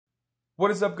What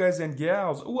is up, guys and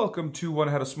gals? Welcome to One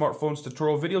How to Smartphones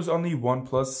tutorial videos on the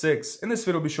OnePlus 6. In this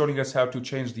video, I'll be showing you guys how to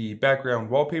change the background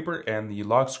wallpaper and the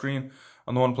lock screen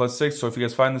on the OnePlus 6. So if you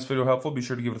guys find this video helpful, be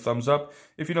sure to give it a thumbs up.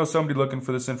 If you know somebody looking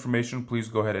for this information, please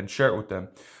go ahead and share it with them.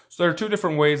 So there are two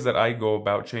different ways that I go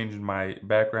about changing my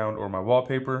background or my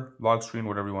wallpaper, lock screen,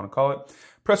 whatever you want to call it.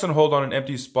 Press and hold on an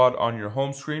empty spot on your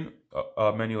home screen.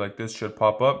 A menu like this should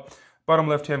pop up. Bottom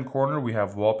left-hand corner, we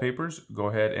have wallpapers. Go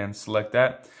ahead and select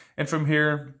that. And from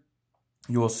here,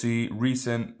 you will see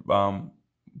recent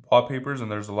wallpapers, and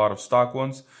there's a lot of stock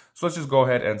ones. So let's just go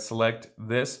ahead and select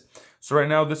this. So right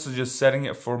now, this is just setting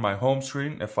it for my home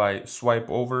screen. If I swipe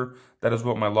over, that is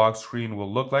what my lock screen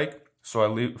will look like.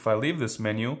 So if I leave this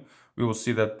menu, we will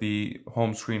see that the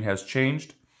home screen has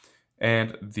changed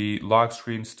and the lock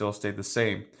screen still stayed the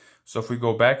same. So if we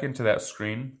go back into that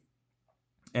screen,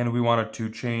 and we wanted to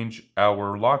change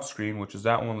our lock screen, which is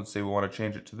that one. Let's say we want to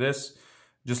change it to this.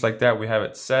 Just like that, we have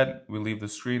it set. We leave the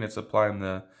screen. It's applying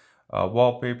the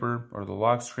wallpaper or the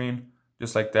lock screen.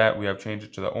 Just like that, we have changed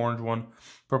it to the orange one.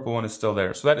 Purple one is still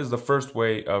there. So that is the first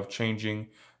way of changing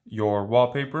your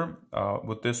wallpaper.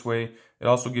 With this way, it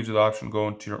also gives you the option to go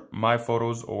into your My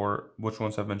Photos or which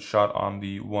ones have been shot on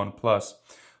the OnePlus.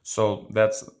 So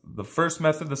that's the first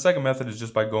method. The second method is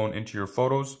just by going into your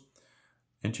photos,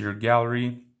 into your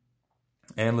gallery,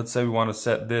 and let's say we want to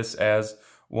set this as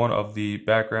one of the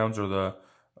backgrounds or the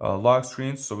lock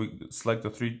screens. So we select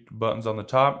the three buttons on the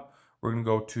top. We're going to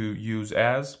go to Use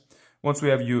As. Once we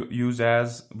have Use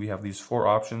As, we have these four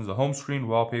options: the home screen,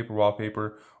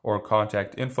 wallpaper, or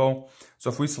contact info.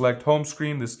 So if we select home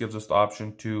screen, this gives us the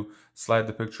option to slide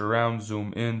the picture around,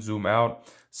 zoom in, zoom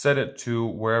out, set it to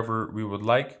wherever we would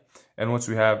like. And once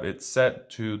we have it set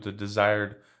to the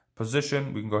desired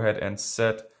position, we can go ahead and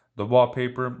set the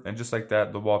wallpaper, and just like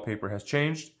that, the wallpaper has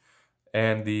changed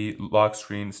and the lock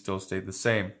screen still stayed the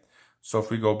same. So if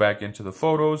we go back into the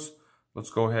photos, let's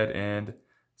go ahead and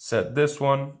set this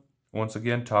one. Once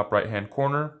again, top right hand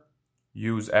corner,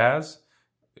 Use As,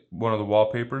 one of the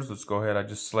wallpapers. Let's go ahead, I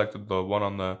just selected the one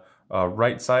on the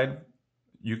right side.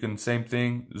 You can, same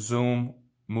thing, zoom,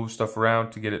 move stuff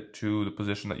around to get it to the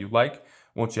position that you like.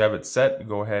 Once you have it set,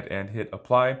 go ahead and hit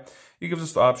apply. It gives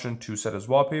us the option to set as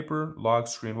wallpaper, lock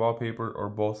screen wallpaper, or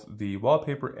both the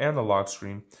wallpaper and the lock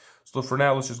screen. So for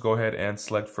now, let's just go ahead and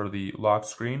select for the lock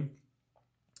screen.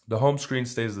 The home screen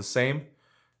stays the same.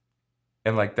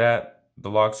 And like that, the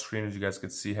lock screen, as you guys can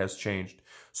see, has changed.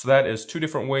 So that is two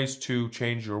different ways to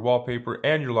change your wallpaper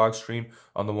and your lock screen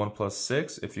on the OnePlus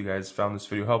 6. If you guys found this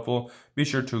video helpful, be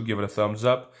sure to give it a thumbs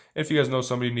up. If you guys know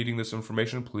somebody needing this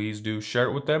information, please do share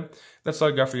it with them. That's all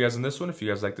I got for you guys in this one. If you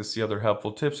guys like to see other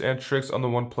helpful tips and tricks on the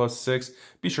OnePlus 6,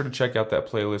 be sure to check out that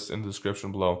playlist in the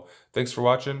description below. Thanks for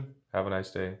watching. Have a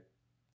nice day.